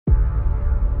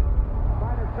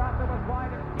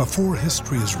Before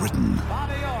history is written,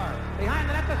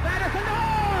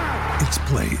 it's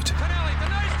played.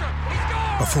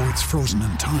 Before it's frozen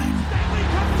in time,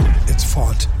 it's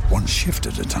fought one shift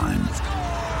at a time.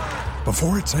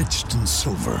 Before it's etched in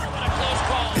silver,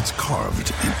 it's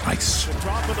carved in ice.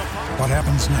 What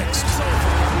happens next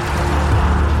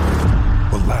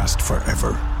will last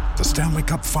forever. The Stanley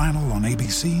Cup Final on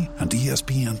ABC and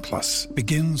ESPN Plus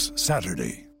begins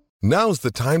Saturday. Now's the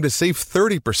time to save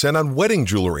 30% on wedding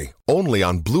jewelry, only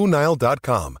on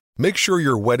BlueNile.com. Make sure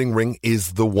your wedding ring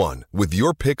is the one with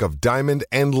your pick of diamond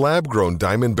and lab-grown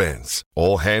diamond bands,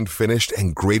 all hand-finished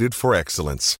and graded for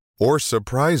excellence. Or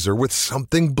surprise her with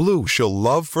something blue she'll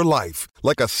love for life,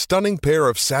 like a stunning pair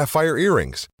of sapphire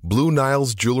earrings. Blue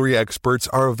Nile's jewelry experts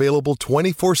are available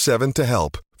 24/7 to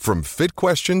help, from fit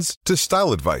questions to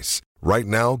style advice. Right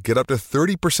now, get up to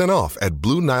 30% off at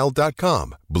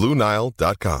BlueNile.com.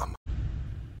 BlueNile.com.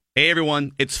 Hey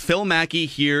everyone, it's Phil Mackey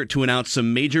here to announce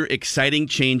some major exciting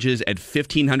changes at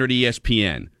 1500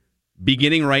 ESPN,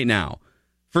 beginning right now.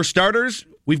 For starters,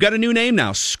 we've got a new name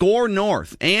now, Score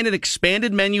North, and an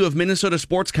expanded menu of Minnesota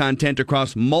sports content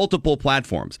across multiple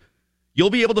platforms. You'll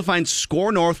be able to find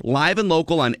Score North live and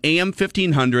local on AM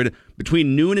 1500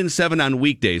 between noon and 7 on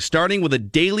weekdays, starting with a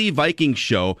daily Vikings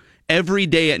show every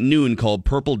day at noon called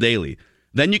Purple Daily.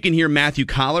 Then you can hear Matthew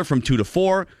Collar from 2 to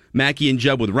 4, Mackie and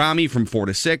Judd with Rami from 4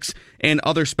 to 6, and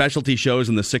other specialty shows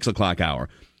in the 6 o'clock hour.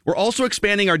 We're also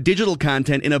expanding our digital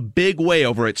content in a big way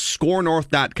over at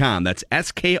scorenorth.com. That's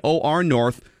SKOR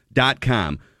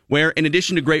North.com, where in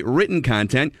addition to great written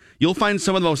content, you'll find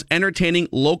some of the most entertaining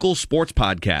local sports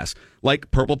podcasts,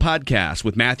 like Purple Podcast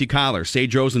with Matthew Collar,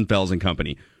 Sage Rosenfels and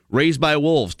company, Raised by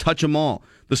Wolves, Touch 'Em All,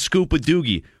 The Scoop with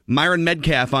Doogie, Myron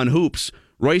Medcalf on Hoops,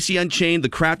 Royce Unchained, The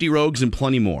Crafty Rogues, and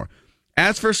plenty more.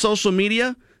 As for social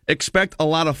media, expect a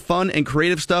lot of fun and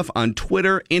creative stuff on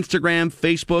Twitter, Instagram,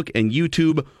 Facebook, and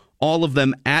YouTube, all of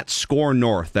them at Score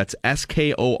North. That's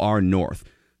SKOR North.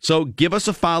 So give us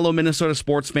a follow, Minnesota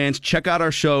sports fans. Check out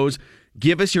our shows.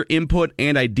 Give us your input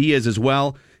and ideas as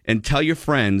well. And tell your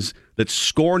friends that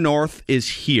Score North is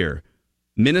here.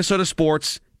 Minnesota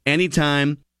sports,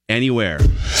 anytime, anywhere.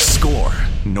 Score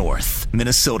North.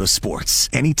 Minnesota sports.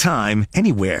 Anytime,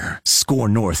 anywhere.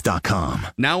 ScoreNorth.com.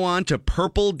 Now on to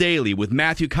Purple Daily with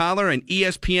Matthew Collar and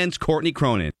ESPN's Courtney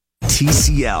Cronin.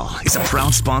 TCL is a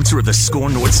proud sponsor of the Score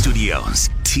North Studios.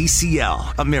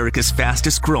 TCL, America's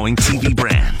fastest growing TV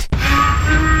brand.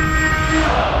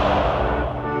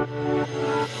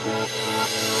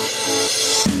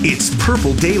 It's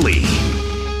Purple Daily.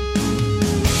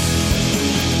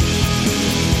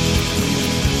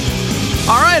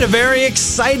 All right, a very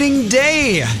exciting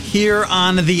day here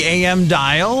on the AM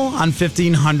dial on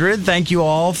 1500. Thank you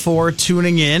all for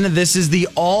tuning in. This is the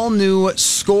all-new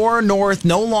Score North,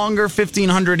 no longer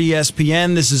 1500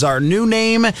 ESPN. This is our new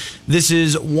name. This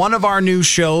is one of our new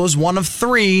shows, one of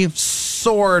three,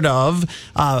 sort of.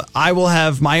 I will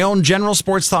have my own general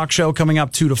sports talk show coming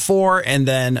up 2 to 4, and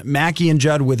then Mackie and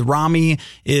Judd with Rami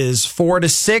is 4 to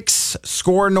 6.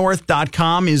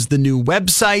 ScoreNorth.com is the new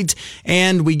website,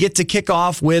 and we get to kick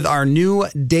off with our new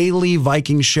daily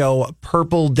Viking show,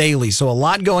 Purple Daily. So a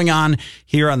lot going on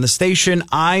here on the station.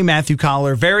 I, Matthew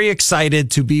Collar, very excited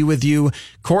to be with you.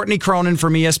 Courtney Cronin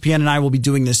from ESPN and I will be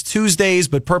doing this Tuesdays,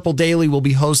 but Purple Daily will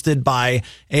be hosted by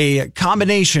a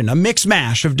combination, a mix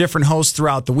mash of different hosts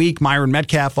throughout the week. Myron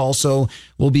Medcalf also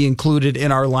will be included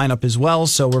in our lineup as well,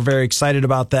 so we're very excited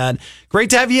about that.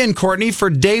 Great to have you in, Courtney, for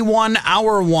day one,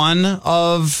 hour one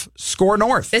of Score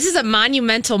North. This is a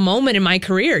monumental moment in my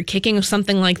career, kicking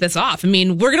something like this off. I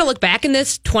mean, we're going to look back in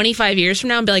this 25 years from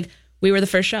now and be like, we were the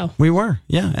first show. We were,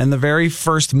 yeah. And the very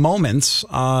first moments,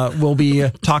 we'll be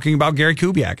talking about Gary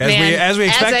Kubiak, as we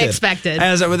expected.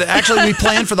 Actually, we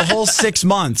planned for the whole 6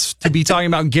 months to be talking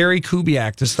about Gary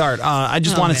Kubiak to start. I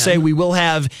just want to say we will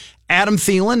have Adam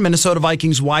Thielen, Minnesota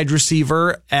Vikings wide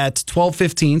receiver, at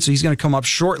 12:15. So he's going to come up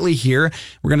shortly here.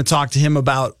 We're going to talk to him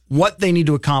about what they need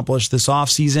to accomplish this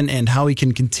offseason and how he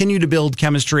can continue to build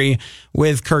chemistry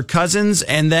with Kirk Cousins.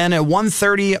 And then at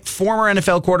 1:30, former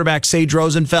NFL quarterback Sage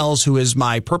Rosenfels, who is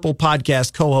my Purple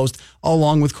Podcast co-host,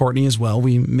 along with Courtney as well.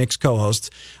 We mix co-hosts.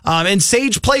 And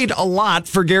Sage played a lot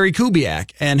for Gary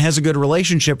Kubiak and has a good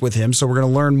relationship with him. So we're going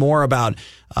to learn more about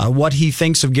what he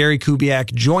thinks of Gary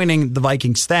Kubiak joining the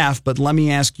Viking staff. But let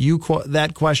me ask you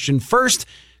that question first,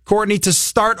 Courtney, to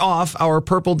start off our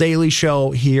Purple Daily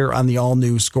show here on the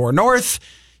all-new Score North.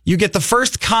 You get the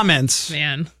first comments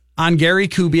on Gary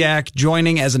Kubiak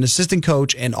joining as an assistant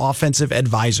coach and offensive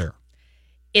advisor.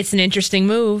 It's an interesting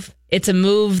move. It's a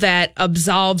move that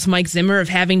absolves Mike Zimmer of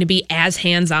having to be as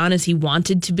hands-on as he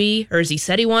wanted to be, or as he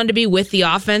said he wanted to be with the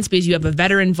offense, because you have a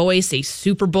veteran voice, a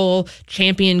Super Bowl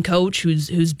champion coach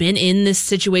who's been in this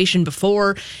situation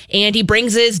before, and he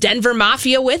brings his Denver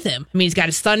Mafia with him. I mean, he's got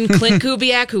his son, Clint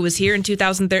Kubiak, who was here in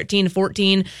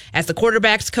 2013-14 as the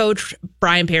quarterbacks coach,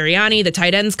 Brian Periani, the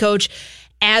tight ends coach.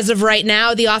 As of right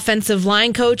now, the offensive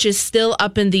line coach is still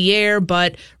up in the air,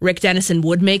 but Rick Dennison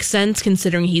would make sense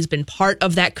considering he's been part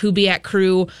of that Kubiak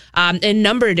crew in a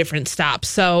number of different stops.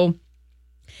 So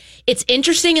it's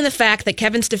interesting in the fact that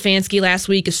Kevin Stefanski last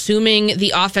week assuming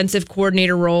the offensive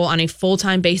coordinator role on a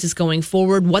full-time basis going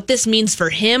forward. What this means for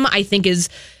him, I think, is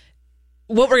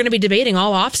what we're going to be debating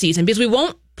all offseason, because we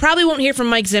probably won't hear from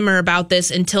Mike Zimmer about this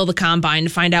until the combine to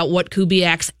find out what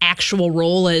Kubiak's actual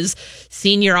role is.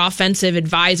 Senior offensive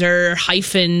advisor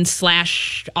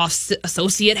 /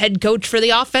 associate head coach for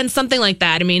the offense, something like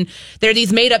that. I mean, there are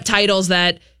these made up titles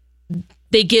that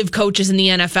they give coaches in the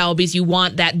NFL because you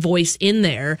want that voice in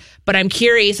there. But I'm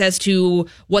curious as to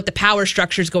what the power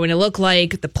structure is going to look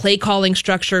like, the play calling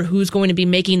structure, who's going to be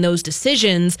making those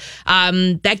decisions.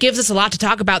 That gives us a lot to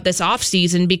talk about this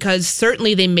offseason, because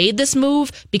certainly they made this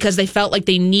move because they felt like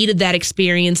they needed that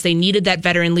experience. They needed that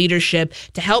veteran leadership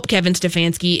to help Kevin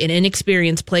Stefanski, an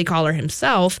inexperienced play caller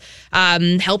himself,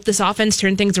 help this offense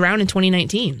turn things around in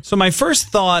 2019. So my first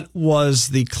thought was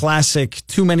the classic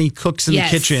too many cooks in the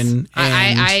kitchen.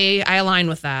 I align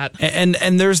with that.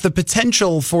 And there's the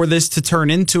potential for this to turn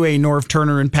into a Norv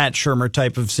Turner and Pat Shurmur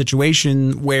type of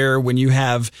situation, where when you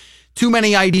have too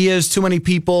many ideas, too many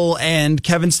people, and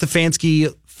Kevin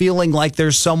Stefanski feeling like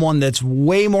there's someone that's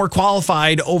way more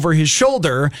qualified over his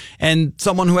shoulder, and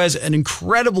someone who has an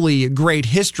incredibly great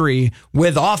history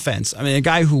with offense. I mean, a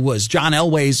guy who was John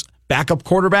Elway's backup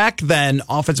quarterback, then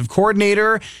offensive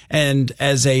coordinator, and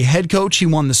as a head coach, he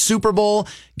won the Super Bowl.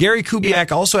 Gary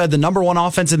Kubiak also had the number one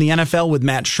offense in the NFL with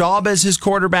Matt Schaub as his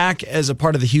quarterback as a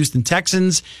part of the Houston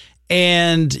Texans.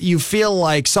 And you feel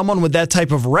like someone with that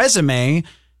type of resume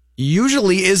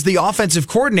usually is the offensive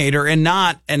coordinator and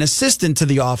not an assistant to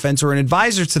the offense or an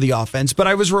advisor to the offense. But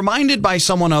I was reminded by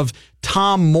someone of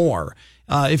Tom Moore.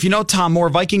 If you know Tom Moore,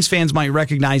 Vikings fans might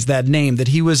recognize that name, that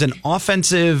he was an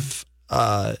offensive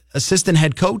assistant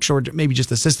head coach, or maybe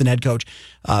just assistant head coach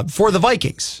for the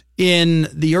Vikings in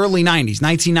the early 90s,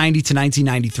 1990 to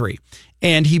 1993.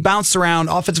 And he bounced around,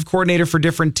 offensive coordinator for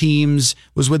different teams,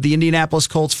 was with the Indianapolis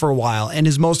Colts for a while. And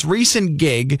his most recent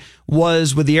gig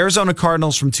was with the Arizona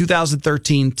Cardinals from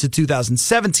 2013 to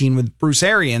 2017 with Bruce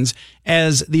Arians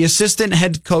as the assistant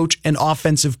head coach and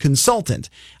offensive consultant.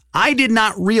 I did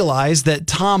not realize that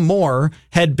Tom Moore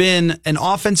had been an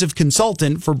offensive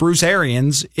consultant for Bruce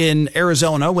Arians in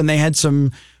Arizona when they had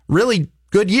some really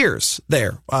good years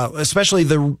there, especially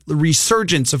the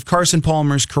resurgence of Carson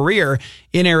Palmer's career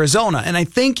in Arizona. And I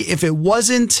think if it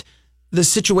wasn't the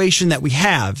situation that we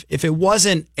have, if it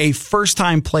wasn't a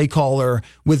first-time play caller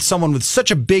with someone with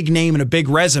such a big name and a big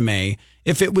resume,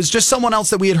 if it was just someone else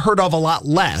that we had heard of a lot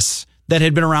less that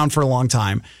had been around for a long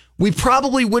time, we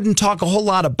probably wouldn't talk a whole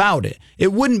lot about it.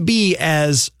 It wouldn't be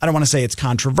as, I don't want to say it's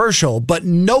controversial, but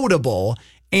notable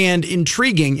and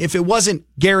intriguing if it wasn't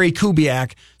Gary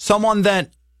Kubiak, someone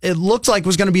that it looked like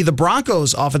was going to be the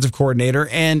Broncos offensive coordinator,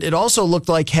 and it also looked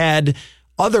like had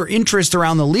other interest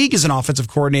around the league as an offensive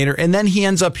coordinator, and then he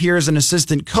ends up here as an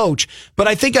assistant coach. But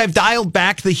I think I've dialed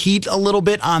back the heat a little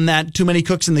bit on that too many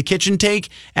cooks in the kitchen take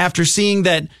after seeing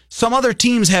that some other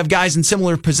teams have guys in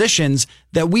similar positions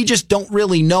that we just don't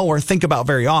really know or think about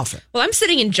very often. Well, I'm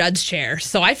sitting in Judd's chair,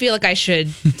 so I feel like I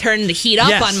should turn the heat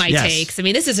up on my takes. I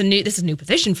mean, this is a new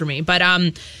position for me, but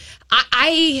I'm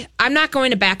not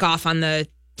going to back off on the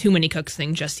too many cooks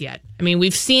thing just yet. I mean,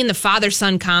 we've seen the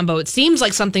father-son combo. It seems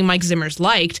like something Mike Zimmer's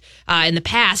liked in the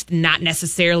past, not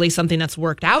necessarily something that's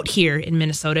worked out here in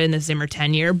Minnesota in the Zimmer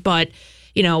tenure. But,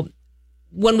 you know,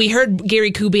 when we heard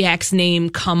Gary Kubiak's name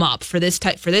come up for this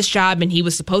job, and he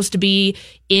was supposed to be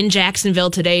in Jacksonville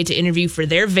today to interview for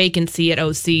their vacancy at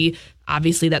OC,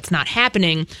 obviously that's not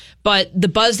happening. But the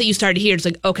buzz that you started to hear is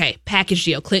like, okay, package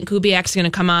deal. Clint Kubiak's going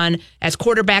to come on as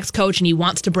quarterbacks coach, and he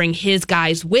wants to bring his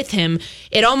guys with him.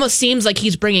 It almost seems like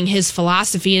he's bringing his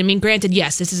philosophy. I mean, granted,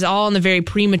 yes, this is all in the very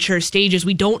premature stages.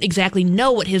 We don't exactly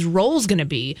know what his role's going to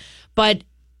be, but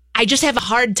I just have a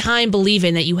hard time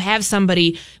believing that you have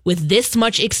somebody with this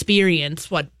much experience,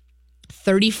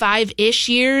 35-ish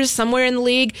years, somewhere in the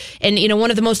league, and, you know,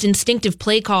 one of the most instinctive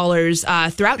play callers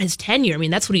throughout his tenure. I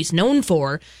mean, that's what he's known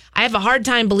for. I have a hard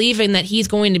time believing that he's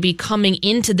going to be coming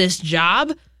into this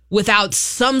job without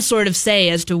some sort of say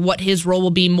as to what his role will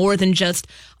be, more than just,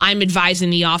 I'm advising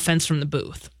the offense from the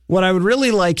booth. What I would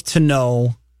really like to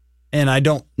know and I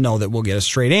don't know that we'll get a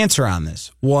straight answer on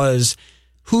this, was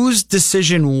whose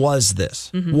decision was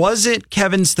this? Mm-hmm. Was it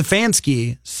Kevin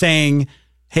Stefanski saying,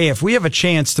 hey, if we have a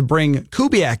chance to bring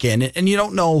Kubiak in, and you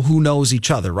don't know who knows each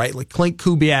other, right? Like Clint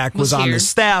Kubiak was on here. the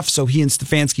staff, so he and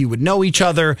Stefanski would know each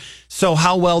other. So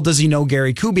how well does he know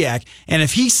Gary Kubiak? And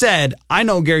if he said, I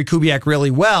know Gary Kubiak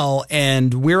really well,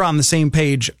 and we're on the same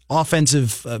page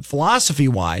offensive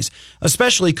philosophy-wise,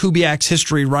 especially Kubiak's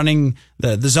history running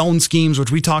the zone schemes,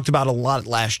 which we talked about a lot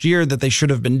last year, that they should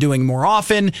have been doing more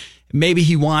often. Maybe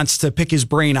he wants to pick his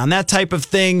brain on that type of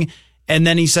thing. And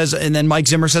then then Mike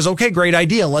Zimmer says, okay, great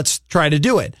idea. Let's try to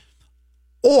do it.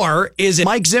 Or is it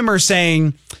Mike Zimmer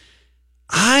saying,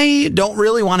 I don't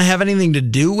really want to have anything to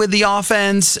do with the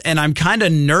offense, and I'm kind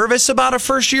of nervous about a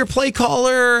first-year play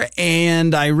caller,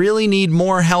 and I really need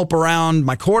more help around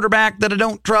my quarterback that I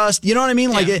don't trust. You know what I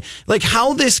mean? Yeah. Like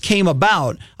how this came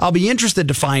about, I'll be interested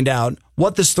to find out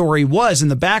what the story was in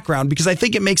the background, because I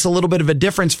think it makes a little bit of a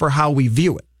difference for how we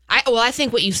view it. I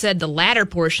think what you said, the latter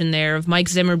portion there of Mike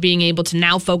Zimmer being able to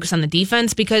now focus on the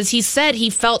defense, because he said he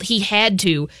felt he had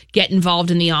to get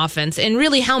involved in the offense. And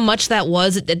really how much that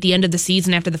was at the end of the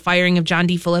season after the firing of John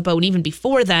DeFilippo and even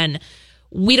before then,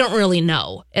 we don't really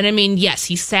know. And I mean, yes,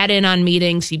 he sat in on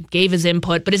meetings, he gave his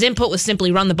input, but his input was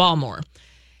simply run the ball more.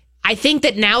 I think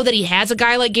that now that he has a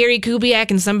guy like Gary Kubiak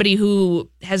and somebody who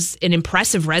has an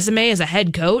impressive resume as a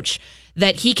head coach,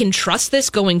 that he can trust this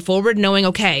going forward, knowing,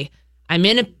 okay, I'm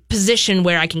in a position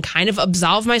where I can kind of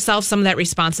absolve myself some of that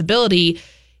responsibility.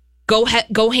 Go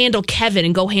handle Kevin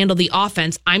and go handle the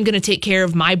offense. I'm going to take care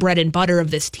of my bread and butter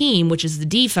of this team, which is the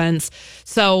defense.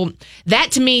 So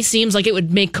that to me seems like it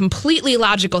would make completely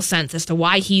logical sense as to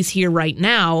why he's here right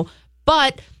now.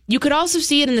 But you could also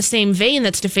see it in the same vein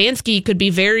that Stefanski could be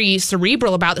very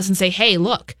cerebral about this and say, hey,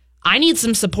 look, I need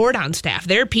some support on staff.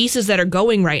 There are pieces that are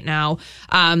going right now.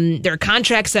 There are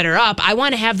contracts that are up. I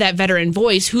want to have that veteran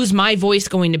voice. Who's my voice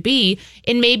going to be?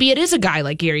 And maybe it is a guy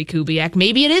like Gary Kubiak.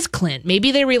 Maybe it is Clint.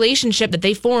 Maybe their relationship that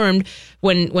they formed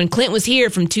when Clint was here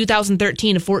from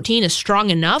 2013 to 14 is strong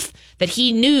enough that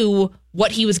he knew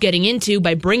what he was getting into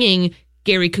by bringing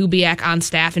Gary Kubiak on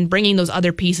staff and bringing those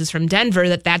other pieces from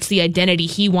Denver, that's the identity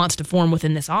he wants to form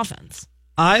within this offense.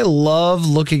 I love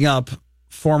looking up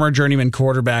former journeyman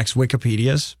quarterbacks'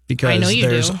 Wikipedias, because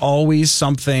there's always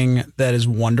something that is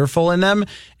wonderful in them.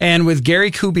 And with Gary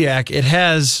Kubiak, it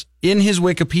has in his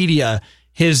Wikipedia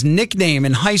his nickname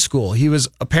in high school. He was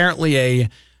apparently a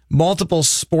multiple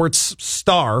sports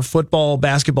star, football,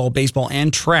 basketball, baseball,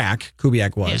 and track,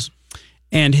 Kubiak was. Yeah.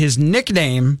 And his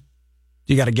nickname,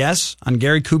 you got a guess on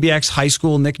Gary Kubiak's high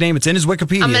school nickname? It's in his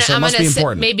Wikipedia, so it must be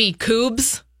important. Maybe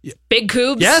Coobs? Big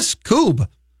Coobs? Yes, Coob.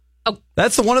 Oh,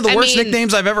 that's one of the worst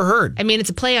nicknames I've ever heard. I mean, it's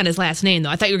a play on his last name,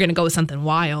 though. I thought you were going to go with something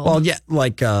wild. Well, yeah,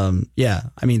 like, I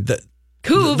mean, the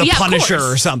Punisher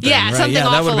or something. Yeah, right? something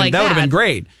awful like that. That would have been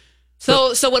great.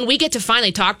 So when we get to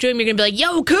finally talk to him, you're going to be like,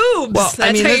 yo, Coobs! Well,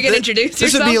 that's how you're going to introduce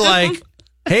yourself. This would be like,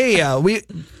 hey,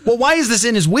 why is this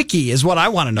in his wiki is what I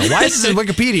want to know. Why is this in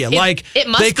Wikipedia? It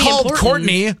must they be called important.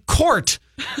 Courtney Court.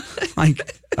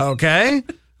 Like, okay.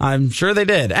 I'm sure they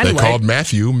did. Anyway, they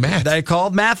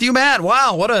called Matthew Matt.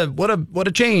 Wow, what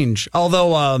a change.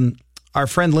 Although our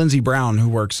friend Lindsey Brown, who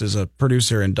works as a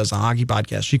producer and does a hockey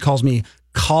podcast, she calls me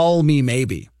Call Me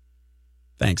Maybe.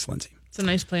 Thanks, Lindsey. It's a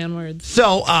nice play on words.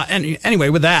 So anyway,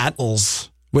 with that,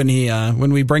 when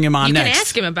we bring him on next, you can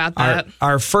ask him about that.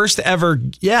 Our first ever,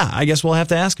 I guess we'll have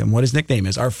to ask him what his nickname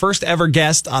is. Our first ever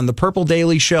guest on the Purple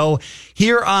Daily Show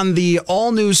here on the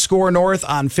all new Score North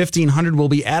on 1500 will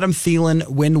be Adam Thielen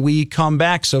when we come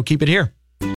back. So keep it here.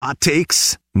 Hot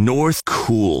takes, North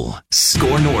Cool.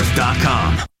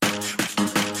 ScoreNorth.com.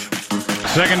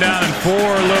 Second down and 4,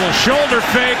 little shoulder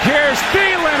fake. Here's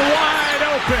Thielen wide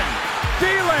open.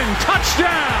 Thielen,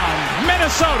 touchdown,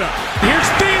 Minnesota. Here's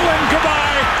Thielen, goodbye.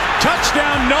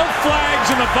 Touchdown, no flags,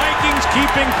 and the Vikings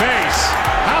keeping pace.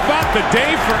 How about the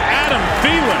day for Adam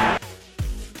Thielen?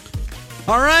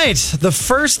 All right, the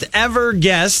first ever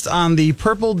guest on the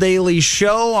Purple Daily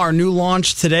Show, our new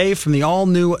launch today from the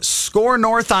all-new Score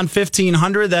North on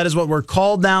 1500. That is what we're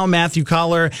called now. Matthew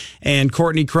Collar and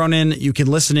Courtney Cronin. You can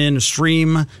listen in,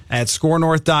 stream at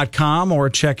scorenorth.com, or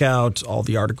check out all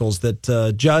the articles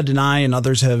that Judd and I and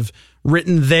others have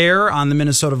written there on the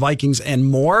Minnesota Vikings and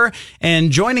more. And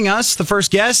joining us, the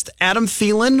first guest, Adam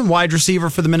Thielen, wide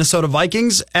receiver for the Minnesota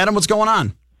Vikings. Adam, what's going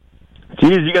on?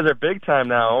 Geez, you guys are big time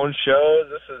now. Own shows.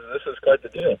 This is quite the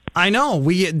deal. I know.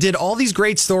 We did all these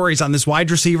great stories on this wide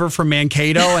receiver from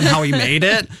Mankato and how he made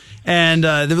it, and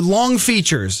the long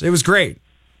features. It was great.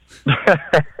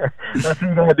 That's what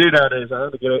you gotta do nowadays,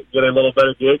 huh? To get a little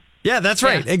better gig. Yeah, that's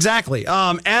right. Yeah. Exactly.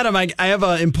 Adam, I have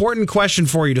an important question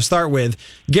for you to start with.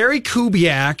 Gary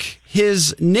Kubiak,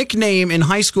 his nickname in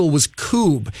high school was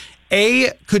Koob.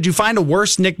 A, could you find a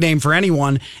worse nickname for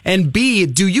anyone? And B,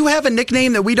 do you have a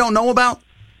nickname that we don't know about?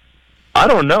 I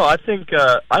don't know. I think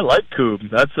I like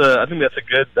Koob. I think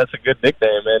that's a good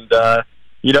nickname. And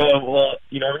we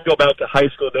can go back to high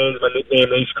school days. My nickname,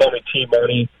 they used to call me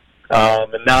T-Money,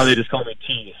 and now they just call me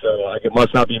T. So it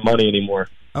must not be money anymore.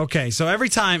 Okay, so every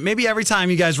time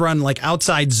you guys run like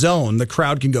outside zone, the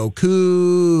crowd can go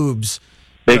Koobs.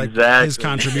 Exactly. Like his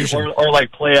contribution, or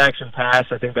like play action pass.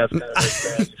 I think that's kind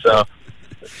of like so.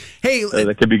 Hey,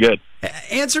 that could be good.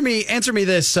 Answer me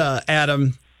this,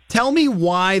 Adam. Tell me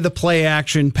why the play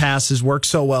action passes work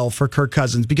so well for Kirk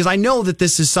Cousins, because I know that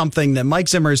this is something that Mike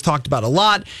Zimmer has talked about a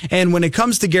lot. And when it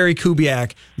comes to Gary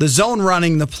Kubiak, the zone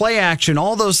running, the play action,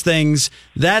 all those things,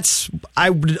 that's,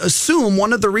 I would assume,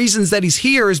 one of the reasons that he's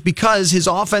here is because his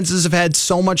offenses have had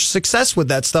so much success with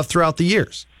that stuff throughout the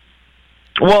years.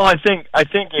 Well, I think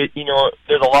it,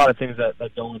 there's a lot of things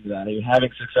that go into that. I mean, having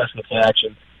success in the play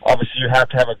action, obviously you have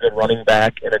to have a good running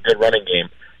back and a good running game.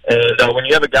 And when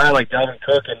you have a guy like Dalvin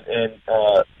Cook and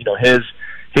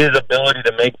his ability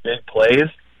to make big plays,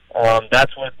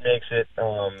 that's what makes it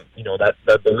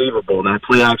that believable, that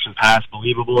play action pass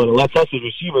believable, and it lets us as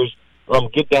receivers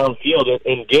get downfield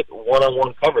and get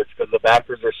one-on-one coverage because the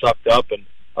backers are sucked up and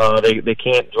they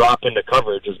can't drop into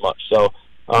coverage as much. So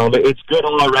it's good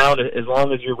all around as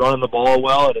long as you're running the ball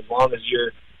well and as long as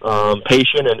you're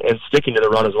patient and sticking to the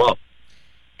run as well.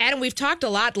 Adam, we've talked a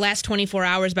lot the last 24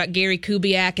 hours about Gary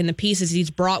Kubiak and the pieces he's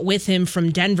brought with him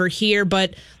from Denver here,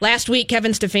 but last week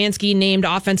Kevin Stefanski named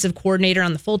offensive coordinator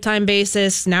on the full-time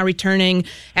basis, now returning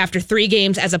after 3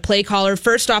 games as a play caller.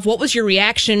 First off, what was your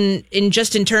reaction in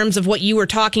terms of what you were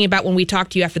talking about when we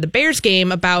talked to you after the Bears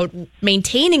game about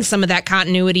maintaining some of that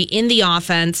continuity in the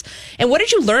offense? And what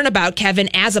did you learn about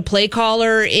Kevin as a play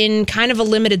caller in kind of a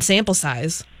limited sample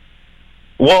size?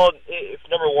 Well,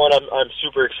 number one, I'm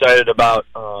super excited about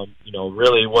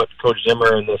really what Coach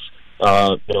Zimmer and this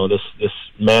this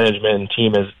management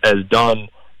team has done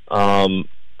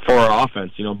for our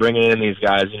offense. Bringing in these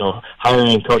guys,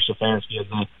 hiring Coach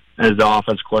Stefanski as the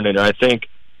offense coordinator. I think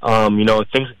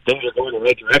things are going in the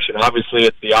right direction. Obviously,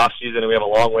 it's the off season and we have a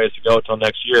long ways to go until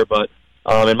next year. But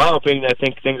in my opinion, I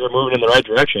think things are moving in the right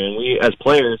direction, and we as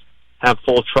players have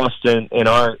full trust in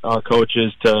our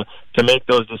coaches to make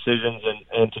those decisions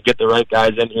and to get the right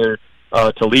guys in here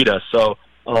to lead us. So,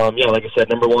 like I said,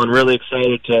 number one, really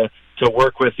excited to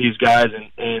work with these guys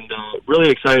and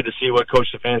really excited to see what Coach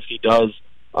Stefanski does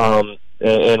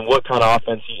and what kind of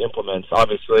offense he implements.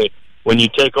 Obviously, when you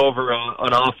take over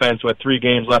an offense with 3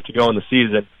 games left to go in the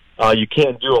season, you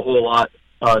can't do a whole lot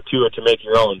to it to make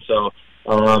your own. So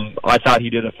I thought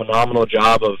he did a phenomenal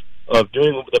job of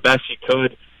doing the best he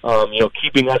could,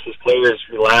 keeping us as players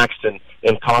relaxed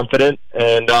and confident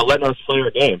and letting us play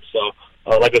our game. So,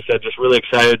 like I said, just really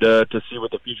excited to see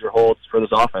what the future holds for this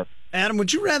offense. Adam,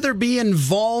 would you rather be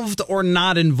involved or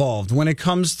not involved when it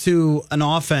comes to an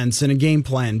offense and a game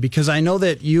plan? Because I know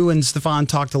that you and Stefan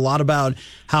talked a lot about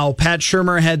how Pat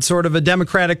Shurmur had sort of a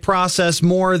democratic process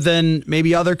more than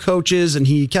maybe other coaches, and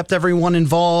he kept everyone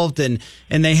involved and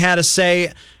they had a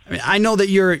say. I know that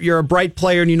you're a bright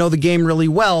player and you know the game really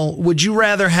well. Would you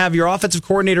rather have your offensive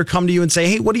coordinator come to you and say,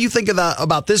 hey, what do you think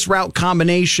about this route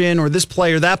combination or this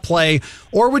play or that play?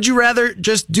 Or would you rather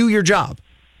just do your job?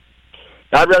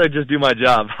 I'd rather just do my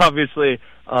job. Obviously,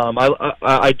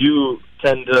 I do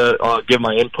tend to give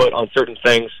my input on certain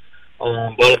things,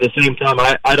 but at the same time,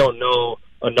 I don't know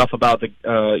enough about the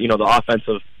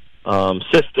offensive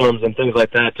systems and things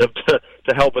like that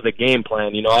to help with a game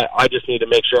plan. I just need to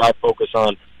make sure I focus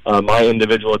on my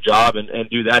individual job and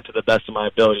do that to the best of my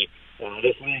ability.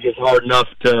 This league is hard enough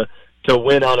to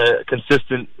win on a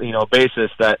consistent basis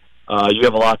that you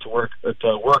have a lot to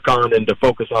work on and to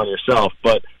focus on yourself.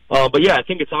 But yeah, I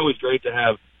think it's always great to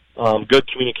have good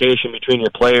communication between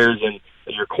your players and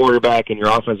your quarterback and your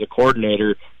offensive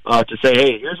coordinator to say,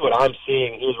 hey, here's what I'm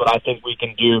seeing, here's what I think we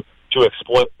can do to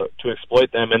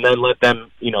exploit them, and then let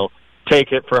them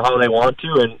take it for how they want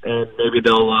to, and maybe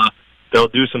they'll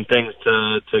do some things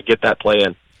to get that play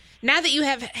in. Now that you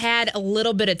have had a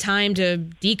little bit of time to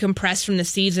decompress from the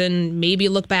season, maybe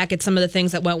look back at some of the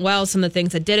things that went well, some of the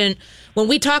things that didn't. When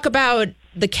we talk about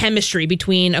the chemistry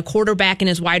between a quarterback and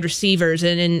his wide receivers,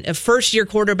 and in a first-year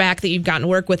quarterback that you've gotten to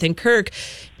work with in Kirk,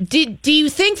 do you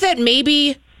think that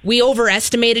maybe we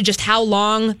overestimated just how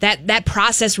long that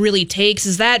process really takes?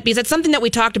 Is that because that's something that we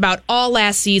talked about all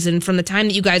last season, from the time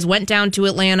that you guys went down to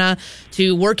Atlanta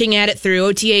to working at it through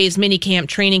OTAs, minicamp,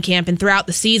 training camp, and throughout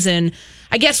the season?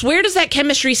 I guess, where does that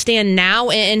chemistry stand now,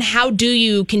 and how do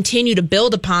you continue to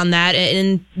build upon that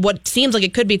in what seems like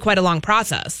it could be quite a long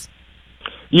process?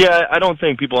 Yeah, I don't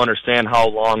think people understand how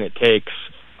long it takes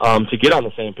to get on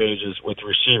the same pages with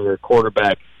receiver,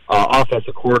 quarterback,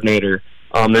 offensive coordinator.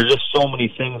 There's just so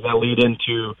many things that lead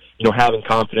into, having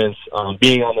confidence,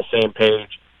 being on the same page.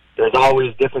 There's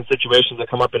always different situations that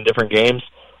come up in different games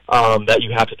that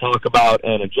you have to talk about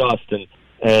and adjust,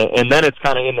 and then it's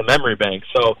kind of in the memory bank.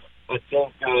 So I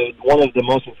think one of the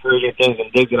most encouraging things,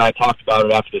 and Diggs and I talked about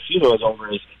it after the season was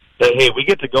over, is that, hey, we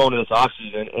get to go into this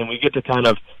offseason and we get to kind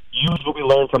of use what we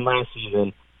learned from last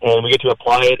season, and we get to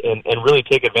apply it and really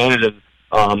take advantage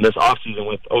of this offseason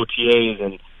with OTAs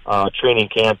and training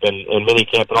camp and mini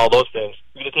camp and all those things.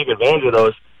 We get to take advantage of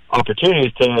those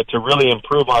opportunities to really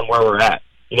improve on where we're at.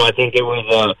 I think it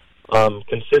was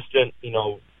consistent.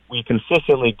 We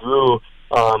consistently grew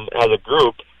as a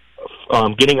group,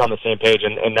 getting on the same page,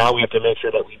 and now we have to make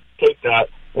sure that we take that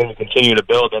and we continue to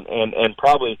build and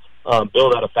probably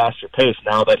build at a faster pace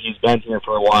now that he's been here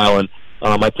for a while. And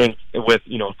I think with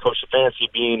Coach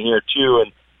Stefanski being here too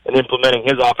and implementing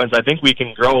his offense, I think we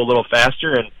can grow a little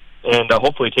faster and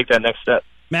hopefully take that next step.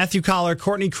 Matthew Coller,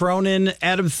 Courtney Cronin,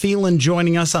 Adam Thielen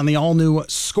joining us on the all-new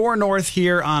Score North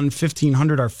here on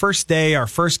 1500, our first day, our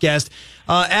first guest.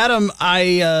 Adam,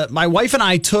 my wife and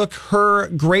I took her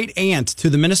great aunt to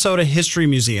the Minnesota History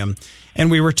Museum, and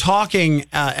we were talking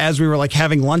as we were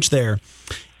having lunch there.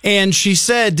 And she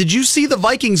said, "Did you see the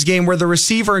Vikings game where the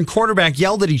receiver and quarterback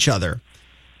yelled at each other?"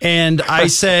 And I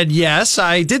said, "Yes,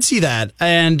 I did see that."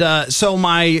 And so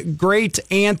my great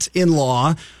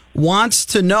aunt-in-law wants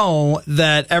to know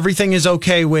that everything is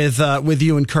okay with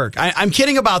you and Kirk. I'm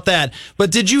kidding about that,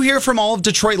 but did you hear from all of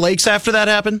Detroit Lakes after that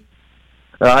happened?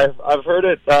 I've heard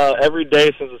it every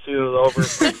day since the season is over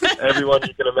from everyone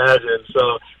you can imagine.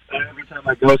 So every time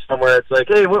I go somewhere, it's like,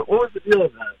 hey, what was the deal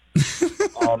with that?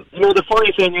 The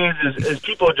funny thing is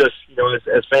people just,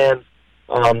 as fans,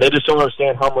 they just don't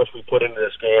understand how much we put into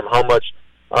this game, how much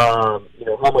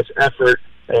effort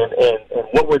and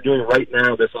what we're doing right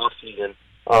now this offseason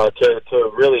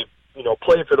to really,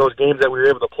 play for those games that we were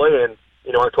able to play in,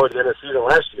 towards the end of the season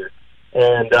last year.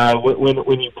 And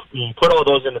when you put all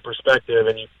those into perspective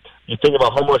and you think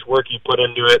about how much work you put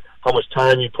into it, how much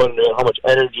time you put into it, how much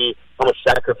energy, how much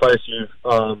sacrifice you've,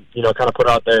 kind of put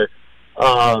out there,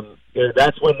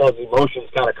 that's when those emotions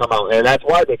kind of come out, and that's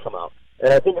why they come out.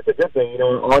 And I think it's a good thing.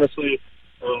 Honestly,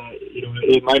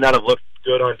 it might not have looked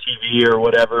good on TV or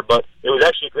whatever, but it was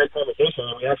actually a great conversation,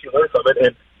 and we actually learned from it,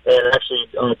 and actually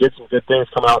did some good things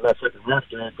come out in that second half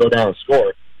to go down and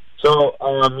score. So,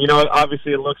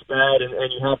 obviously it looks bad,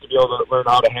 and you have to be able to learn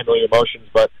how to handle your emotions.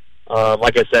 But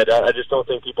like I said, I just don't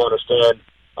think people understand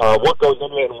what goes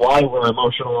into it and why we're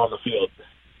emotional on the field.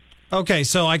 Okay,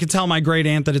 so I can tell my great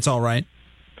aunt that it's all right.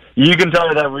 You can tell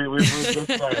her that we're just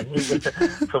fine.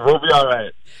 So we'll be all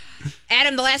right.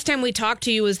 Adam, the last time we talked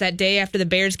to you was that day after the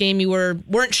Bears game. You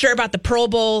weren't sure about the Pro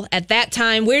Bowl at that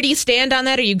time. Where do you stand on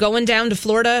that? Are you going down to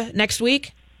Florida next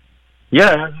week?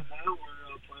 Yeah,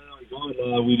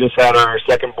 we just had our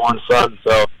second-born son,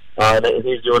 so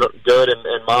he's doing good,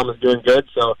 and Mom is doing good.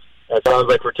 So it sounds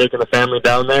like we're taking the family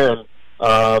down there, and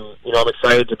I'm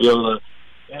excited to be able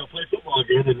to play football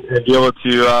again and be able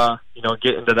to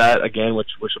get into that again, which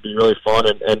will be really fun,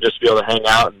 and just be able to hang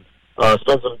out and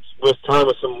spend some time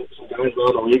with some guys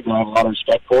around the league that I have a lot of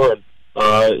respect for, and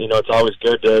it's always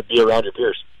good to be around your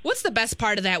peers. What's the best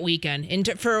part of that weekend?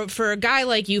 And for a guy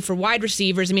like you, for wide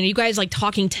receivers, I mean, are you guys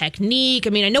talking technique? I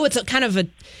mean, I know it's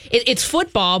it's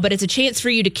football, but it's a chance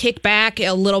for you to kick back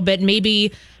a little bit.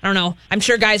 Maybe, I don't know, I'm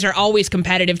sure guys are always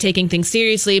competitive, taking things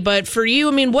seriously, but for you,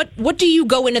 I mean, what do you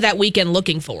go into that weekend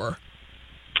looking for?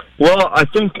 Well, I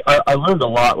think I learned a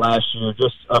lot last year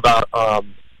just about,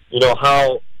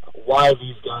 why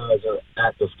these guys are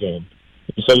at this game.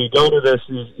 So you go to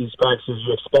these practices,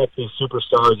 you expect these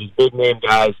superstars, these big-name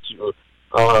guys to,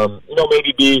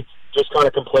 maybe be just kind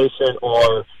of complacent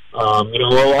or,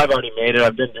 well, I've already made it.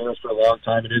 I've been doing this for a long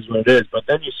time. It is what it is. But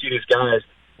then you see these guys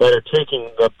that are taking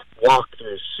the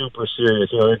walkthrough super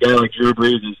serious. A guy like Drew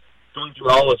Brees is going through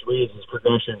all his reads, his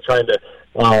progression, trying to,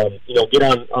 get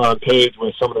on page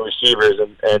with some of the receivers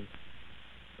and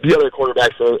the other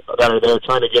quarterbacks that are there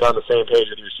trying to get on the same page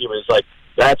with the receivers.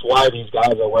 That's why these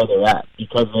guys are where they're at,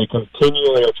 because they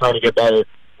continually are trying to get better.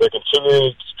 They're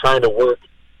continually trying to work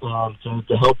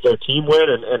to help their team win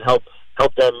and help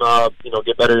them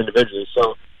get better individually.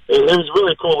 So it was a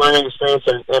really cool learning experience,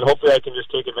 and hopefully I can just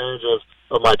take advantage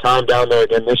of my time down there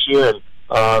again this year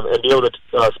and be able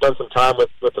to spend some time with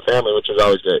the family, which is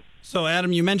always great. So,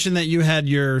 Adam, you mentioned that you had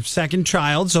your second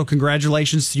child, so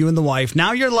congratulations to you and the wife.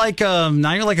 Now you're like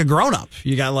a grown-up.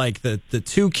 You got like the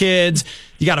 2 kids.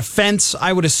 You got a fence,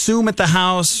 I would assume, at the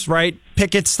house, right?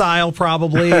 Picket style,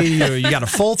 probably. You got a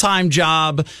full-time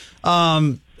job.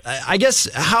 I guess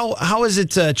how has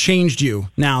it changed you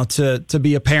now to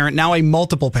be a parent, now a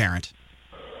multiple parent?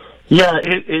 Yeah,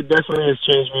 it definitely has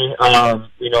changed me.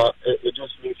 It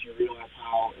just makes you realize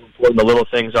how important the little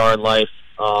things are in life.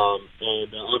 And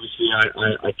obviously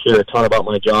I care a ton about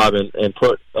my job and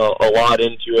put a lot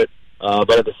into it.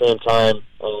 But at the same time,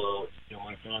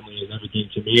 my family is everything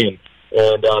to me,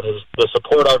 and the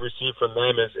support I've received from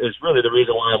them is really the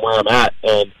reason why I'm where I'm at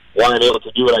and why I'm able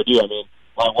to do what I do. I mean,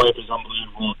 my wife is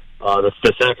unbelievable.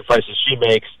 The sacrifices she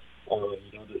makes,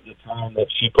 the time that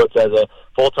she puts as a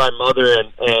full-time mother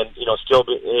and still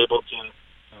be able to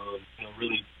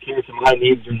really care to my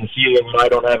needs in the season when I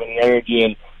don't have any energy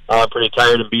and I'm pretty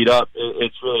tired and beat up.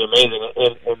 It's really amazing.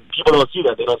 And people don't see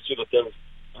that. They don't see the things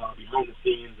behind the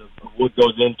scenes of what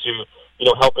goes into,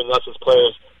 helping us as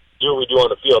players do what we do on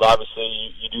the field.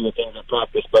 Obviously, you do the things at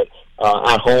practice, but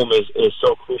at home is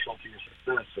so crucial to your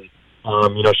success. And,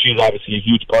 she's obviously a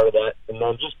huge part of that. And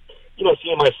then just,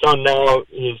 seeing my son now,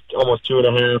 he's almost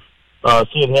 2.5,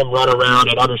 seeing him run around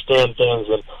and understand things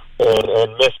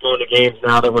and miss going to games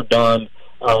now that we're done.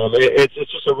 It's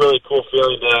just a really cool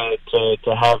feeling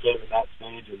to have him in that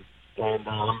stage, and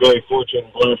I'm very fortunate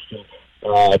and blessed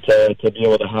to be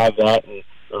able to have that and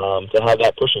to have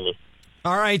that pushing me.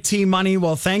 All right, T-Money.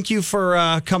 Well, thank you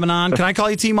for coming on. Can I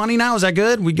call you T-Money now? Is that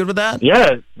good? We good with that?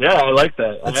 Yeah, I like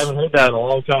that. I haven't heard that in a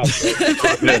long time. So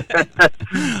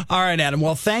all right, Adam.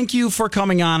 Well, thank you for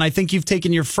coming on. I think you've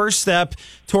taken your first step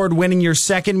toward winning your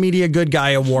second Media Good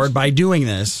Guy Award by doing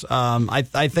this.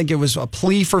 I think it was a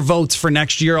plea for votes for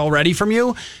next year already from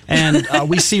you, and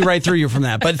we see right through you from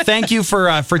that. But thank you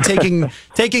for taking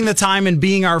the time and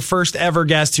being our first ever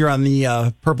guest here on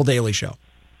the Purple Daily Show.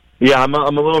 Yeah, I'm a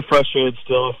little frustrated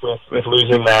still with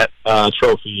losing that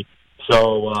trophy.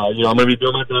 So, I'm going to be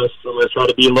doing my best. I'm going to try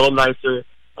to be a little nicer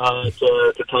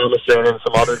to Thomason and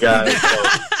some other guys.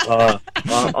 So,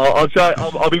 I'll try.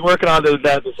 I'll be working on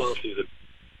that this offseason.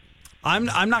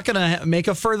 I'm not going to make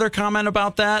a further comment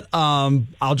about that.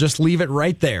 I'll just leave it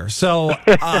right there. So,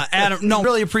 Adam,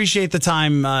 really appreciate the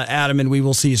time, Adam, and we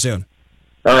will see you soon.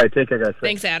 All right, take care, guys.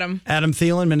 Thanks, Adam. Adam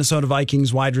Thielen, Minnesota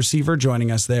Vikings wide receiver,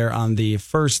 joining us there on the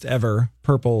first ever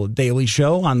Purple Daily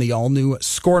Show on the all-new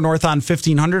Score North on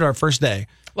 1500, our first day.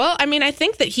 Well, I mean, I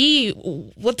think that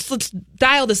let's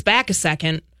dial this back a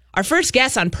second. Our first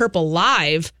guest on Purple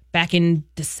Live back in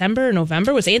December,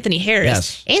 November was Anthony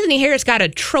Harris. Yes. Anthony Harris got a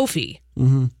trophy.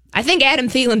 Mm-hmm. I think Adam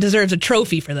Thielen deserves a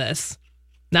trophy for this.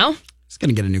 No? He's going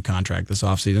to get a new contract this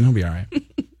offseason. He'll be all right.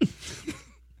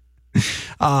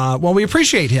 Well, we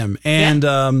appreciate him. And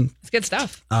it's good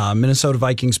stuff. Minnesota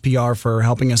Vikings PR for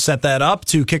helping us set that up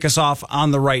to kick us off on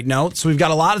the right note. So we've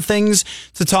got a lot of things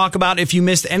to talk about. If you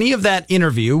missed any of that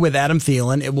interview with Adam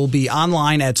Thielen, it will be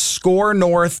online at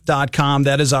scorenorth.com.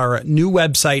 That is our new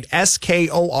website,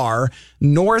 SKOR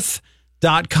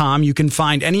North.com. You can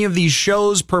find any of these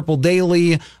shows, Purple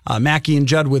Daily, Mackie and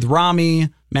Judd with Rami,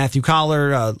 Matthew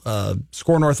Collar,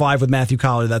 Score North Live with Matthew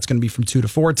Collar. That's going to be from 2 to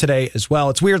 4 today as well.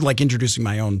 It's weird, like introducing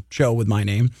my own show with my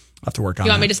name. I'll have to work on that.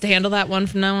 You want me just to handle that one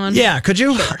from now on? Yeah, could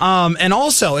you? Sure. And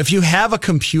also, if you have a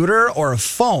computer or a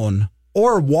phone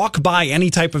or walk by any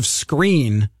type of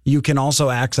screen, you can also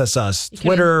access us.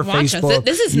 Twitter, Facebook, us.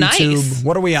 This is YouTube. nice.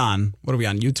 What are we on?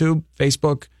 YouTube,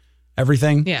 Facebook,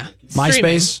 everything? Yeah.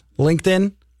 MySpace,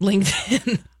 LinkedIn?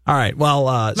 LinkedIn. All right. Well,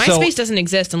 MySpace doesn't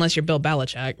exist unless you're Bill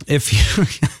Belichick. If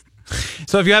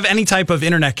you have any type of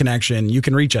internet connection, you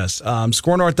can reach us.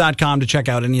 ScoreNorth.com to check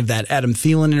out any of that Adam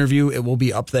Thielen interview. It will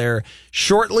be up there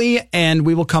shortly, and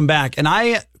we will come back. And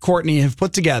I, Courtney, have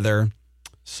put together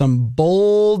some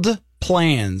bold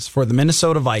plans for the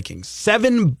Minnesota Vikings.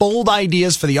 7 bold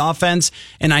ideas for the offense,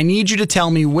 and I need you to tell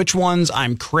me which ones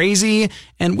I'm crazy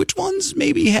and which ones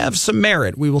maybe have some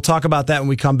merit. We will talk about that when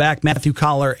we come back. Matthew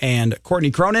Collar and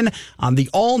Courtney Cronin on the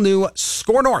all-new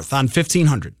Score North on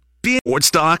 1500.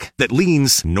 Sports talk that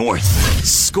leans north.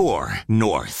 Score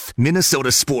North.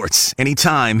 Minnesota sports.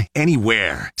 Anytime,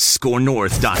 anywhere.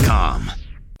 ScoreNorth.com.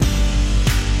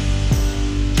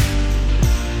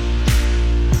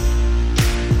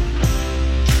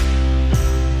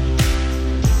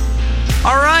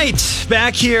 All right,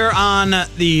 back here on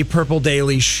the Purple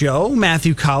Daily Show,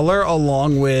 Matthew Collar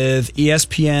along with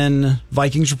ESPN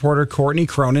Vikings reporter Courtney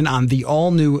Cronin on the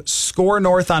all-new Score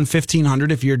North on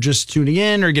 1500 if you're just tuning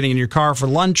in or getting in your car for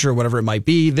lunch or whatever it might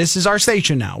be. This is our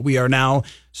station now. We are now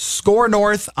Score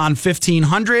North on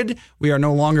 1500. We are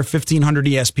no longer 1500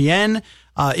 ESPN.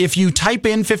 If you type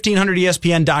in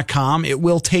 1500ESPN.com, it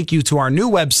will take you to our new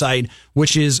website,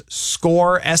 which is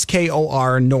Skor,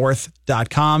 SKOR,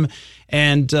 North.com.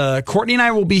 And Courtney and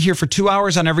I will be here for 2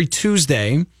 hours on every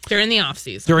Tuesday. During the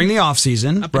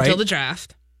offseason. Up until the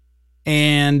draft.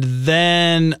 And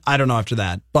then, I don't know after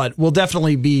that, but we'll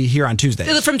definitely be here on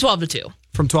Tuesdays. From 12 to 2.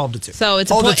 From 12 to 2. So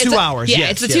it's the 2 hours. Yeah,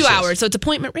 yes, it's 2 hours. So it's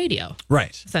appointment radio.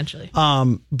 Right. Essentially.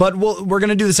 But we're going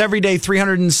to do this every day,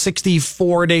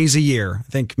 364 days a year. I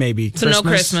think maybe So no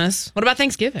Christmas. What about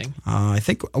Thanksgiving? I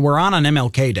think we're on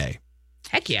MLK Day.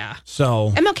 Heck yeah.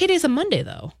 So MLK Day is a Monday,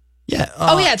 though. Yeah.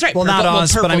 Oh, yeah, that's right. Well, not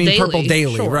us, but I mean Purple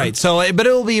Daily, sure. right? So, but it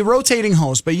will be rotating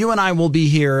hosts. But you and I will be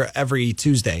here every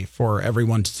Tuesday for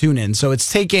everyone to tune in. So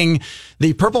it's taking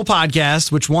the Purple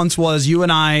Podcast, which once was you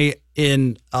and I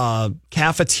in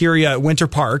cafeteria at Winter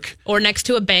Park, or next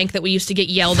to a bank that we used to get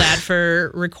yelled at for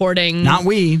recording. Not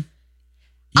we.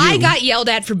 I got yelled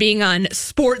at for being on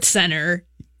Sports Center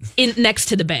next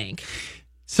to the bank.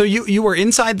 So you were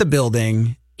inside the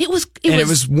building. It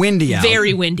was windy out.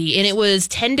 Very windy, and it was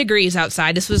 10 degrees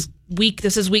outside. This is week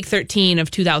 13 of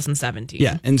 2017.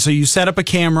 Yeah, and so you set up a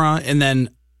camera, and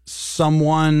then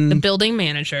the building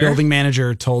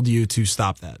manager told you to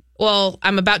stop that. Well,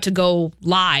 I'm about to go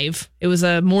live. It was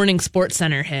a morning Sports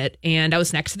Center hit, and I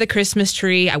was next to the Christmas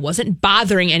tree. I wasn't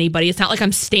bothering anybody. It's not like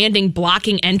I'm standing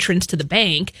blocking entrance to the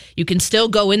bank. You can still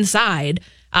go inside.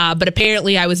 But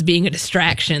apparently I was being a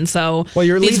distraction. So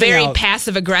these very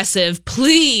passive-aggressive,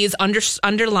 please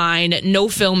underline, no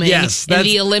filming in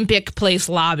the Olympic Place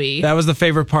lobby. That was the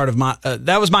favorite part of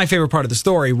that was my favorite part of the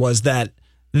story, was that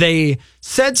they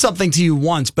said something to you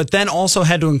once, but then also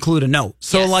had to include a note.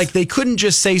 So they couldn't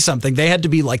just say something. They had to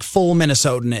be like full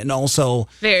Minnesotan and also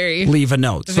leave a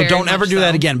note. So don't ever do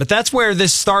that again. But that's where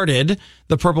this started,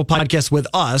 the Purple Podcast with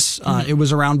us. It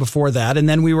was around before that. And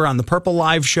then we were on the Purple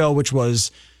Live Show, which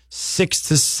was 6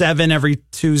 to 7 every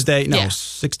Tuesday. No,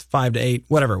 6 to 5 to 8,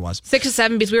 whatever it was. 6 to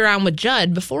 7 because we were on with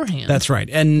Judd beforehand. That's right.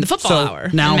 And the football hour.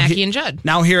 Now and Mackie and Judd.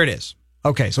 Now here it is.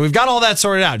 Okay, so we've got all that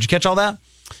sorted out. Did you catch all that?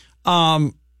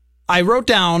 I wrote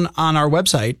down on our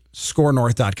website,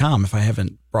 scorenorth.com, if I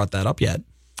haven't brought that up yet,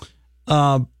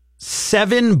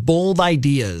 7 bold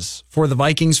ideas for the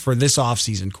Vikings for this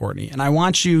offseason, Courtney. And I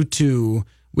want you to,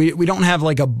 we don't have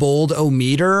like a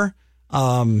bold-o-meter,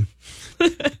 but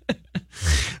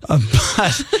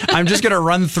I'm just going to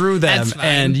run through them,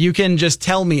 and you can just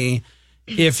tell me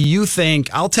if you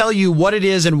think, I'll tell you what it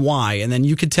is and why, and then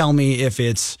you could tell me if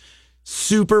it's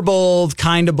super bold,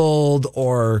 kind of bold,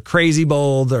 or crazy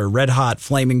bold, or red hot,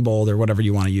 flaming bold, or whatever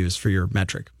you want to use for your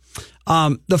metric.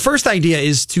 The first idea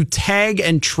is to tag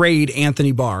and trade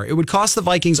Anthony Barr. It would cost the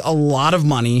Vikings a lot of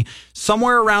money,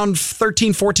 somewhere around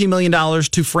 $13-14 million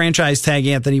to franchise tag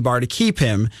Anthony Barr to keep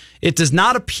him. It does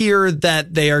not appear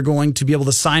that they are going to be able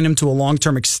to sign him to a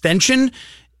long-term extension.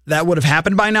 That would have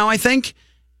happened by now, I think.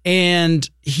 And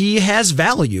he has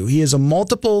value. He is a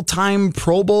multiple-time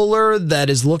Pro Bowler that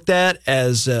is looked at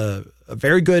as a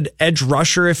very good edge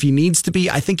rusher if he needs to be.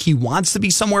 I think he wants to be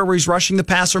somewhere where he's rushing the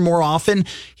passer more often.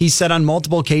 He said on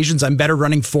multiple occasions, I'm better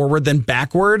running forward than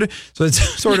backward. So it's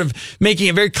sort of making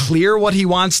it very clear what he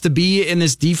wants to be in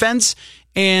this defense.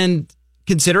 And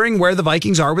considering where the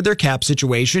Vikings are with their cap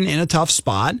situation, in a tough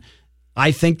spot,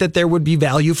 I think that there would be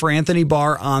value for Anthony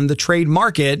Barr on the trade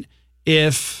market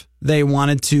if they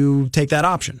wanted to take that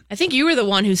option. I think you were the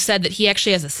one who said that he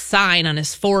actually has a sign on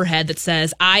his forehead that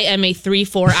says, I am a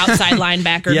 3-4 outside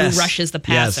linebacker who rushes the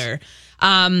passer.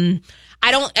 Yes.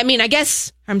 I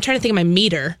guess I'm trying to think of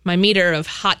my meter of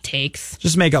hot takes.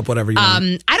 Just make up whatever you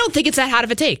want. I don't think it's that hot of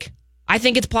a take. I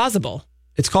think it's plausible.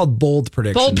 It's called bold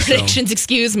predictions. Bold predictions,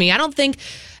 excuse me.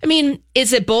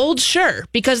 Is it bold? Sure,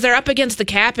 because they're up against the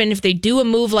cap, and if they do a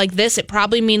move like this, it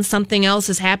probably means something else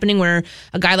is happening where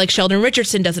a guy like Sheldon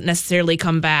Richardson doesn't necessarily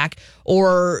come back,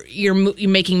 or you're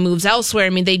making moves elsewhere.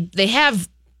 They have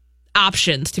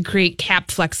options to create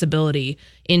cap flexibility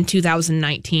in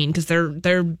 2019 because they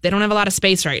don't have a lot of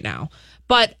space right now.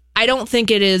 But I don't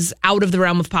think it is out of the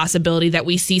realm of possibility that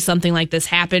we see something like this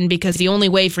happen, because the only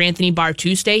way for Anthony Barr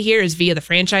to stay here is via the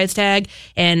franchise tag.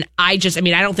 And I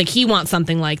don't think he wants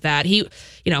something like that.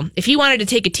 If he wanted to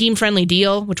take a team-friendly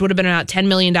deal, which would have been about $10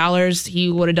 million, he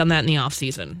would have done that in the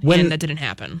offseason. And that didn't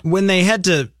happen. When they had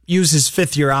to use his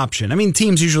fifth-year option,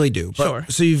 teams usually do. But, sure.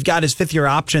 So you've got his fifth-year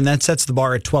option, that sets the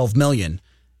bar at $12 million.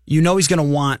 You know he's going to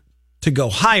want to go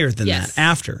higher than that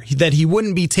after. That he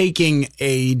wouldn't be taking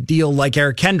a deal like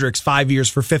Eric Kendricks 5 years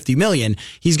for $50 million.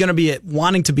 He's going to be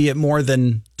wanting to be at more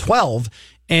than 12.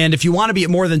 And if you want to be at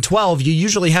more than 12, you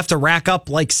usually have to rack up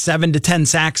like 7 to 10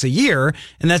 sacks a year.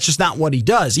 And that's just not what he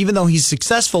does. Even though he's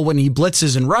successful when he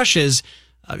blitzes and rushes,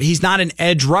 he's not an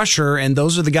edge rusher. And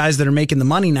those are the guys that are making the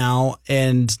money now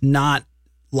and not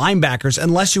linebackers,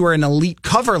 unless you are an elite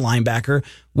cover linebacker,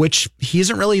 which he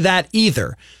isn't really that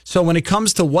either. So when it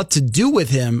comes to what to do with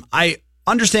him, I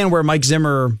understand where Mike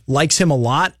Zimmer likes him a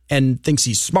lot and thinks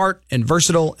he's smart and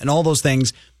versatile and all those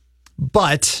things.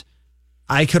 But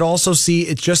I could also see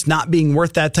it just not being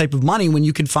worth that type of money when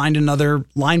you can find another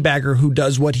linebacker who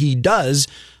does what he does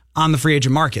on the free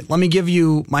agent market. Let me give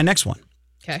you my next one.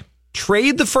 Okay.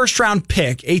 Trade the first round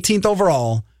pick, 18th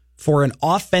overall, for an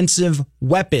offensive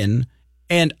weapon.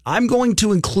 And I'm going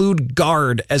to include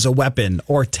guard as a weapon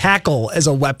or tackle as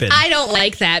a weapon. I don't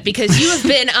like that because you have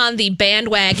been on the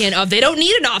bandwagon of they don't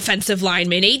need an offensive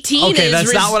lineman. 18 okay, is...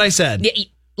 that's not what I said.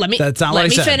 Let me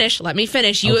finish. Let me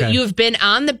finish. You have been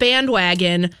on the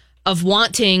bandwagon of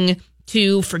wanting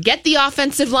to forget the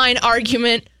offensive line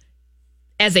argument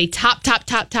as a top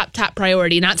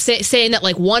priority. Not saying that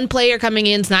like one player coming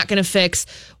in is not going to fix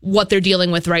what they're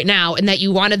dealing with right now, and that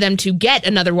you wanted them to get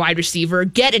another wide receiver,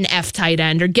 get an F tight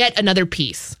end, or get another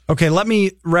piece. Okay, let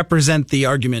me represent the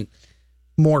argument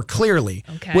more clearly,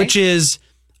 which is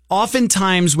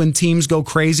oftentimes when teams go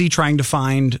crazy trying to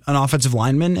find an offensive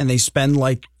lineman and they spend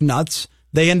like nuts,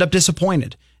 they end up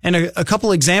disappointed. And a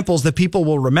couple examples that people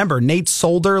will remember. Nate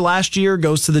Solder last year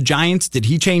goes to the Giants. Did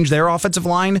he change their offensive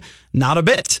line? Not a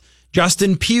bit.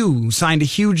 Justin Pugh signed a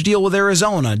huge deal with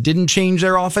Arizona. Didn't change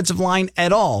their offensive line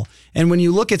at all. And when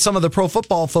you look at some of the Pro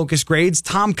Football Focus grades,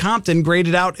 Tom Compton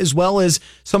graded out as well as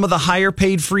some of the higher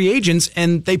paid free agents,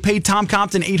 and they paid Tom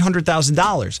Compton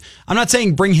 $800,000. I'm not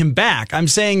saying bring him back. I'm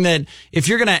saying that if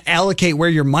you're going to allocate where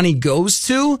your money goes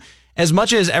to, as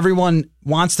much as everyone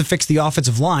wants to fix the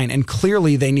offensive line, and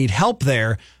clearly they need help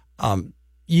there,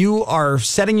 you are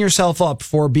setting yourself up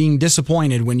for being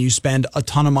disappointed when you spend a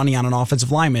ton of money on an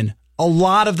offensive lineman a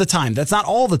lot of the time. That's not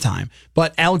all the time,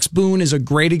 but Alex Boone is a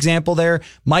great example there.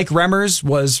 Mike Remmers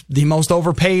was the most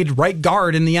overpaid right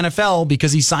guard in the NFL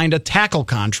because he signed a tackle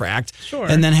contract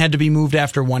and then had to be moved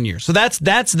after 1 year. So that's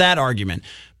that argument.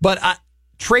 But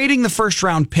trading the first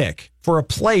round pick for a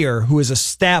player who is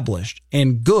established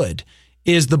and good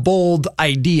is the bold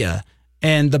idea.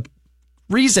 And the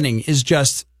reasoning is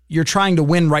just you're trying to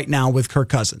win right now with Kirk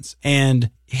Cousins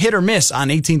and hit or miss on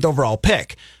 18th overall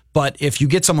pick. But if you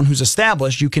get someone who's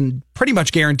established, you can pretty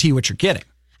much guarantee what you're getting.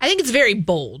 I think it's very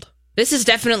bold. This is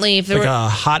definitely... if there like a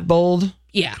hot bold?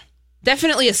 Yeah.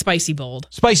 Definitely a spicy bold.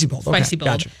 Spicy bold. Okay, spicy bold.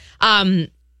 Gotcha.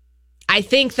 I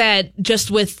think that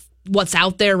just with what's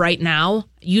out there right now,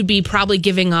 you'd be probably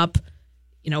giving up,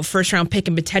 first round pick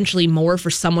and potentially more for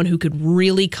someone who could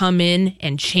really come in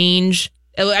and change.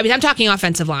 I mean, I'm talking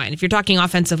offensive line. If you're talking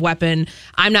offensive weapon,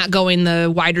 I'm not going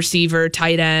the wide receiver,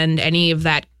 tight end, any of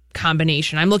that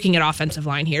combination. I'm looking at offensive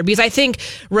line here because I think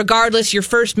regardless, your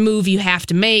first move you have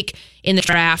to make in the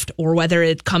draft or whether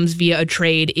it comes via a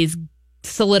trade is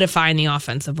solidifying the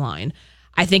offensive line.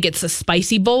 I think it's a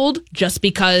spicy bold just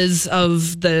because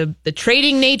of the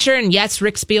trading nature. And yes,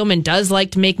 Rick Spielman does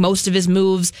like to make most of his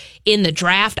moves in the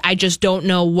draft. I just don't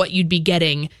know what you'd be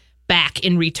getting back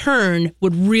in return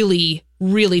would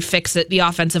really fix it, the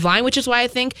offensive line, which is why I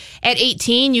think at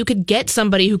 18, you could get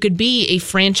somebody who could be a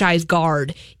franchise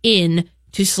guard in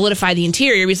to solidify the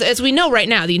interior. Because as we know right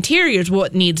now, the interior is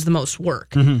what needs the most work.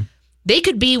 Mm-hmm. They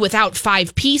could be without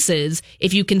 5 pieces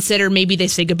if you consider maybe they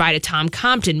say goodbye to Tom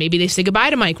Compton, maybe they say goodbye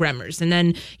to Mike Remmers. And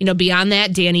then, beyond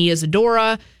that, Danny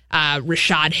Isadora,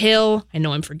 Rashad Hill. I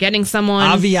know I'm forgetting someone.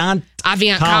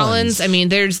 Aviant Collins. I mean,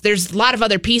 there's a lot of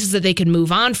other pieces that they could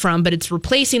move on from, but it's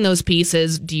replacing those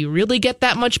pieces. Do you really get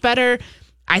that much better?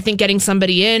 I think getting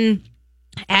somebody in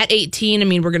at 18,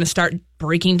 we're going to start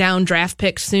breaking down draft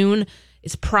picks soon,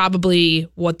 is probably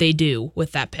what they do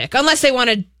with that pick. Unless they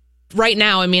want to, right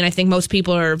now, I think most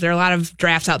people there are a lot of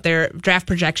drafts out there, draft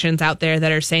projections out there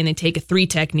that are saying they take a 3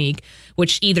 technique,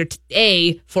 which either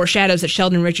A, foreshadows that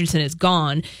Sheldon Richardson is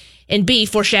gone, and B,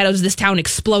 foreshadows this town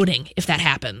exploding if that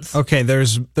happens. Okay,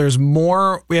 there's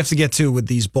more we have to get to with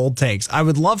these bold takes. I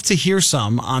would love to hear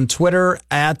some on Twitter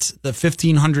at the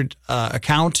 1500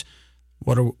 account.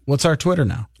 What's our Twitter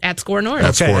now? At Score North.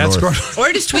 At Score North.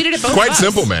 Or just tweet it at both Quite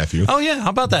simple, Matthew. Oh, yeah.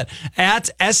 How about that? At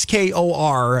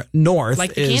SKOR North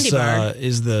like the candy bar.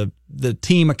 Is the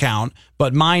team account,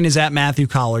 but mine is at Matthew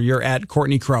Collar. You're at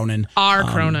Courtney Cronin. R.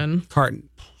 Cronin.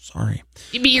 Sorry.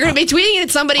 You're going to be tweeting it at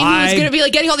somebody who's going to be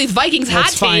like getting all these Vikings hot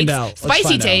Let's find takes, out.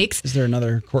 spicy takes. Is there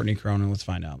another Courtney Cronin? Let's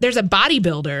find out. There's a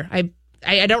bodybuilder.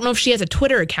 I don't know if she has a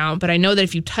Twitter account, but I know that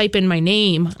if you type in my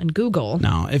name on Google.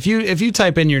 No, if you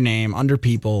type in your name under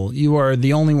people, you are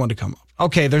the only one to come up.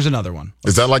 Okay, there's another one.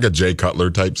 Is that like a Jay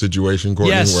Cutler type situation,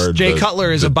 Courtney? Yes, where Jay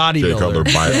Cutler is a bodybuilder. Jay Cutler,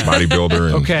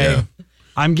 bodybuilder. And, okay. Yeah.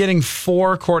 I'm getting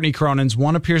 4 Courtney Cronins.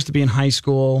 One appears to be in high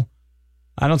school.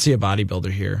 I don't see a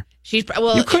bodybuilder here. You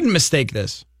couldn't mistake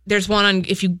this. There's one on,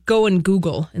 if you go in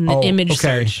Google in the image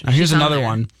search. Now here's another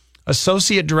one.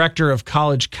 Associate Director of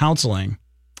College Counseling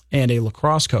and a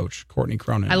lacrosse coach, Courtney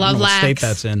Cronin. I love Lax. What state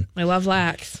that's in. I love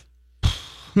Lax.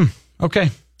 Okay.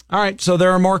 All right. So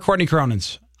there are more Courtney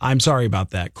Cronins. I'm sorry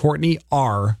about that. Courtney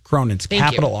R. Cronins,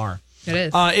 capital R. It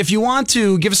is. If you want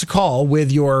to give us a call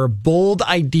with your bold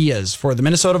ideas for the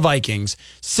Minnesota Vikings,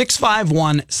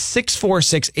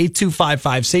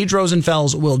 651-646-8255. Sage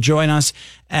Rosenfels will join us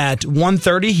at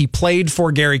 1:30. He played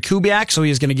for Gary Kubiak, so he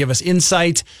is going to give us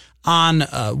insight on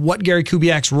what Gary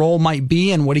Kubiak's role might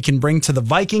be and what he can bring to the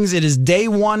Vikings. It is day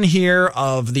 1 here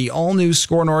of the all-new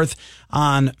Score North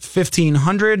on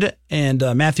 1500, and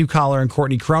Matthew Collar and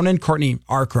Courtney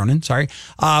R. Cronin,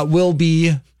 will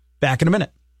be back in a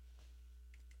minute.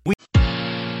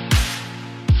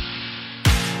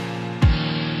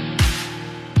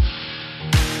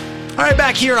 All right,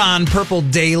 back here on Purple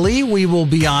Daily. We will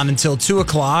be on until 2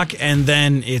 o'clock, and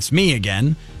then it's me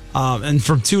again. And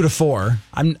from 2 to 4,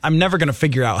 I'm never going to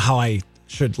figure out how I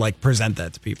should present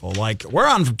that to people. We're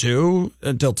on from 2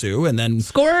 until 2, and then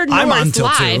Score North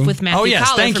live with Matthew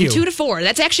Collar from 2 to 4.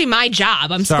 That's actually my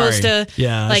job. I'm supposed to.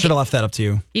 Yeah, I should have left that up to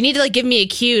you. You need to give me a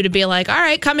cue to be like, all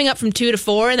right, coming up from 2 to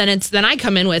 4, and then I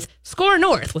come in with Score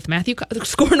North with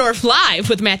Score North live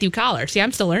with Matthew Collar. See,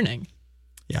 I'm still learning.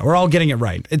 Yeah, we're all getting it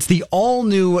right. It's the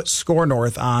all-new Score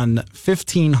North on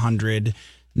 1500.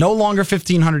 No longer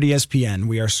 1500 ESPN.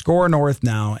 We are Score North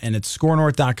now, and it's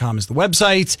scorenorth.com is the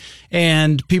website.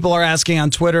 And people are asking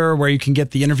on Twitter where you can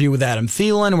get the interview with Adam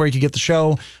Thielen, where you can get the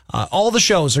show. All the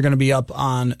shows are going to be up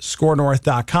on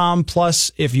scorenorth.com.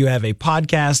 Plus, if you have a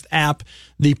podcast app,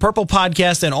 the Purple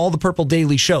Podcast and all the Purple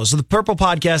Daily shows. So the Purple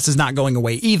Podcast is not going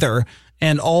away either.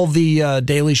 And all the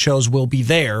daily shows will be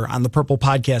there on the Purple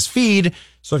Podcast feed.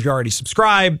 So if you're already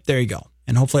subscribed, there you go.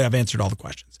 And hopefully I've answered all the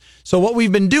questions. So what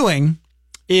we've been doing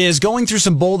is going through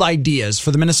some bold ideas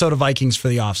for the Minnesota Vikings for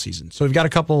the offseason. So we've got a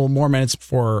couple more minutes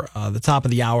before the top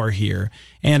of the hour here.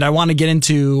 And I want to get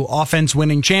into offense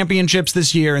winning championships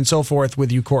this year and so forth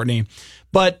with you, Courtney.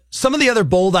 But some of the other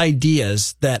bold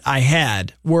ideas that I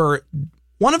had were,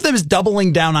 one of them is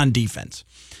doubling down on defense.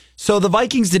 So the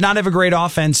Vikings did not have a great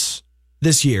offense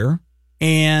this year,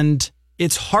 and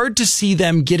it's hard to see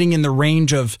them getting in the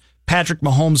range of Patrick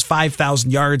Mahomes, 5,000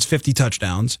 yards, 50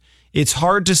 touchdowns. It's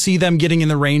hard to see them getting in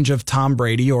the range of Tom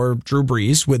Brady or Drew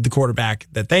Brees with the quarterback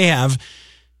that they have.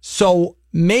 So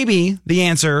maybe the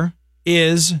answer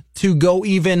is to go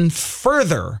even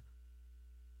further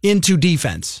into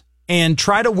defense and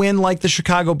try to win like the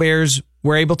Chicago Bears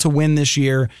were able to win this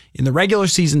year in the regular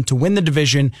season to win the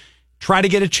division. Try to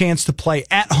get a chance to play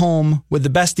at home with the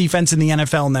best defense in the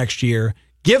NFL next year.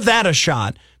 Give that a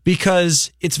shot,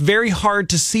 because it's very hard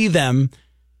to see them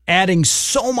adding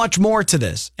so much more to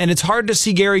this. And it's hard to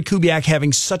see Gary Kubiak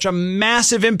having such a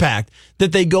massive impact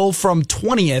that they go from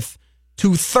 20th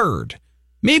to 3rd.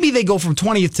 Maybe they go from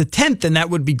 20th to 10th, and that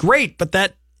would be great. But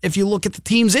that, if you look at the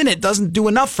teams in it, doesn't do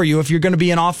enough for you if you're going to be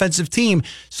an offensive team.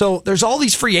 So there's all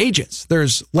these free agents.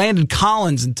 There's Landon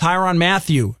Collins and Tyrann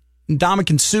Mathieu,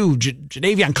 Ndamukong Suh,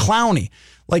 Jadeveon Clowney.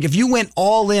 If you went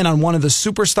all in on one of the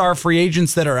superstar free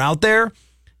agents that are out there,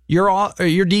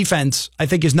 your defense, I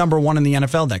think, is number 1 in the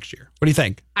NFL next year. What do you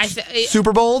think?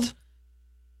 Super bold?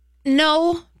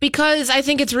 No, because I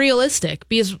think it's realistic.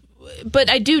 But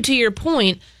I do, to your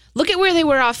point, look at where they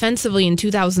were offensively in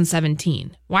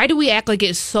 2017. Why do we act like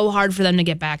it's so hard for them to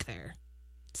get back there?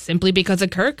 Simply because of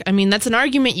Kirk? I mean, that's an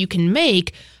argument you can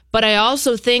make, but I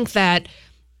also think that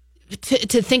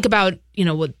to think about,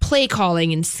 with play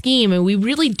calling and scheme, and we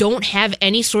really don't have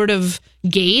any sort of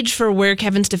gauge for where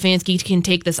Kevin Stefanski can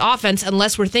take this offense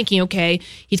unless we're thinking, okay,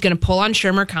 he's going to pull on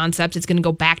Shermer concepts. It's going to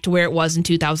go back to where it was in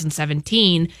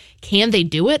 2017. Can they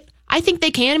do it? I think they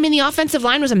can. I mean, the offensive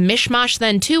line was a mishmash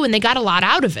then too, and they got a lot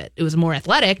out of it. It was more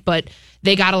athletic, but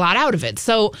they got a lot out of it.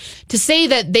 So to say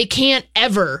that they can't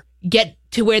ever get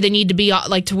to where they need to be,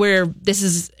 like to where this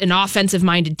is an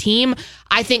offensive-minded team,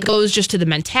 I think goes just to the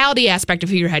mentality aspect of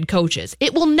who your head coach is.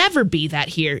 It will never be that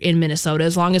here in Minnesota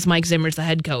as long as Mike Zimmer's the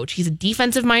head coach. He's a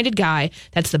defensive-minded guy.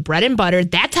 That's the bread and butter.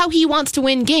 That's how he wants to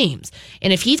win games.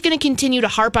 And if he's going to continue to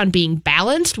harp on being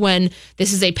balanced when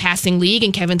this is a passing league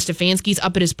and Kevin Stefanski's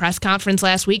up at his press conference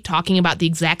last week talking about the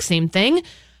exact same thing,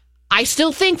 I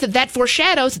still think that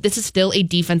foreshadows that this is still a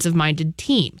defensive-minded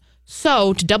team.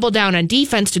 So to double down on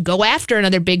defense, to go after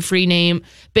another big name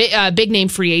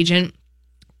free agent,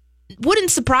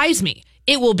 wouldn't surprise me.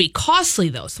 It will be costly,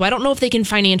 though, so I don't know if they can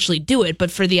financially do it,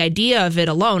 but for the idea of it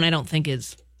alone, I don't think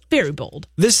is very bold.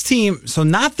 This team, so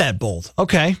not that bold.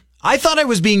 Okay. I thought I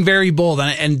was being very bold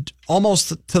and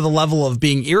almost to the level of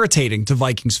being irritating to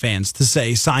Vikings fans to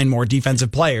say sign more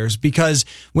defensive players, because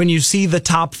when you see the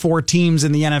top 4 teams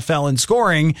in the NFL in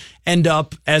scoring end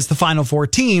up as the final 4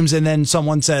 teams, and then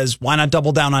someone says, why not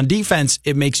double down on defense?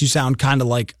 It makes you sound kind of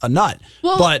like a nut.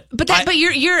 Well, but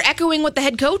you're echoing what the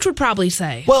head coach would probably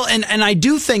say. Well, and I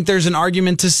do think there's an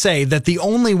argument to say that the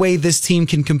only way this team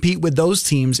can compete with those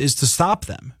teams is to stop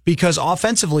them, because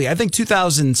offensively, I think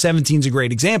 2017 is a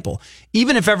great example.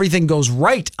 Even if everything goes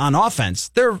right on offense,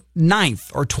 they're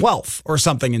 9th or 12th or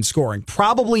something in scoring.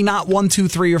 Probably not 1, 2,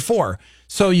 3, or 4.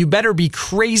 So you better be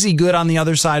crazy good on the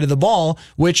other side of the ball,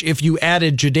 which if you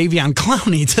added Jadeveon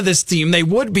Clowney to this team, they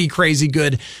would be crazy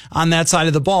good on that side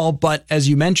of the ball. But as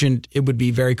you mentioned, it would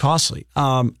be very costly.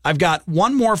 I've got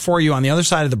one more for you on the other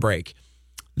side of the break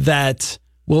that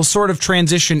will sort of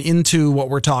transition into what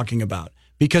we're talking about,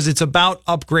 because it's about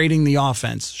upgrading the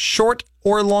offense, short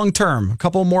or long term. A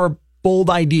couple more bold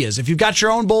ideas. If you've got your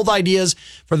own bold ideas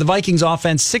for the Vikings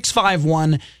offense,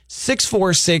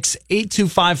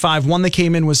 651-646-8255. One that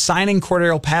came in was signing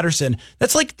Cordarrelle Patterson.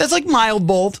 That's like mild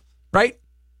bold, right?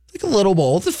 Like a little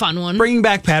bold. It's a fun one. Bringing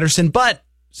back Patterson, but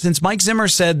since Mike Zimmer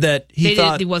said that he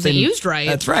thought he wasn't used right.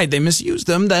 That's right. They misused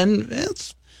him. Then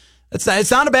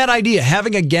it's not a bad idea.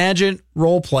 Having a gadget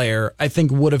role player, I think,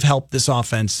 would have helped this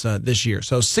offense this year.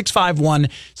 So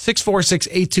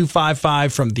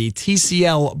 651-646-8255 from the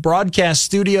TCL broadcast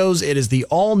studios. It is the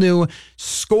all-new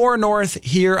Score North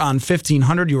here on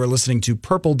 1500. You are listening to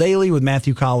Purple Daily with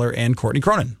Matthew Collar and Courtney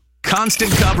Cronin.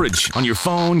 Constant coverage on your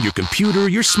phone, your computer,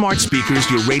 your smart speakers,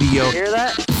 your radio. Hear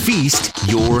that? Feast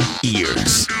your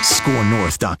ears.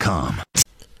 ScoreNorth.com.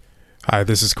 Hi,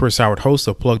 this is Chris Howard, host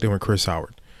of Plugged In with Chris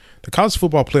Howard. The College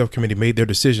Football Playoff Committee made their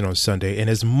decision on Sunday, and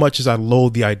as much as I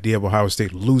loathe the idea of Ohio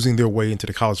State losing their way into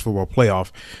the College Football Playoff,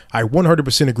 I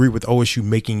 100% agree with OSU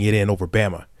making it in over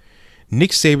Bama.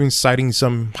 Nick Saban citing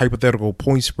some hypothetical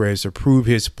point spreads to prove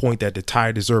his point that the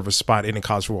Tide deserve a spot in the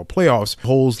College Football Playoffs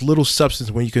holds little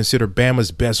substance when you consider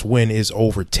Bama's best win is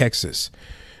over Texas.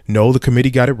 No, the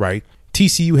committee got it right.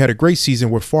 TCU had a great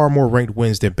season with far more ranked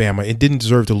wins than Bama and didn't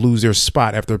deserve to lose their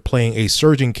spot after playing a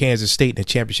surging Kansas State in a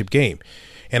championship game.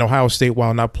 And Ohio State,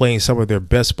 while not playing some of their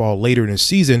best ball later in the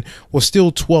season, was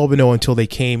still 12-0 until they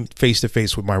came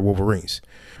face-to-face with my Wolverines.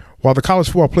 While the college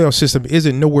football playoff system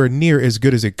isn't nowhere near as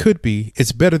good as it could be,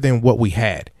 it's better than what we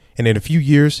had. And in a few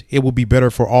years, it will be better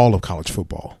for all of college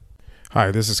football.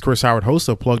 Hi, this is Chris Howard, host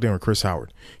of Plugged In with Chris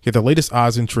Howard. Get the latest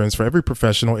odds and trends for every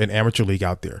professional and amateur league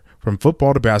out there. From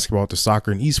football to basketball to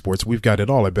soccer and esports, we've got it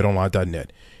all at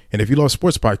BetOnline.net. And if you love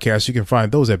sports podcasts, you can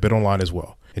find those at BetOnline as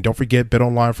well. And don't forget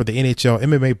BetOnline for the NHL,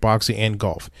 MMA, boxing, and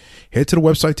golf. Head to the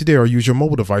website today or use your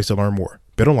mobile device to learn more.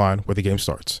 BetOnline, where the game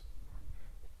starts.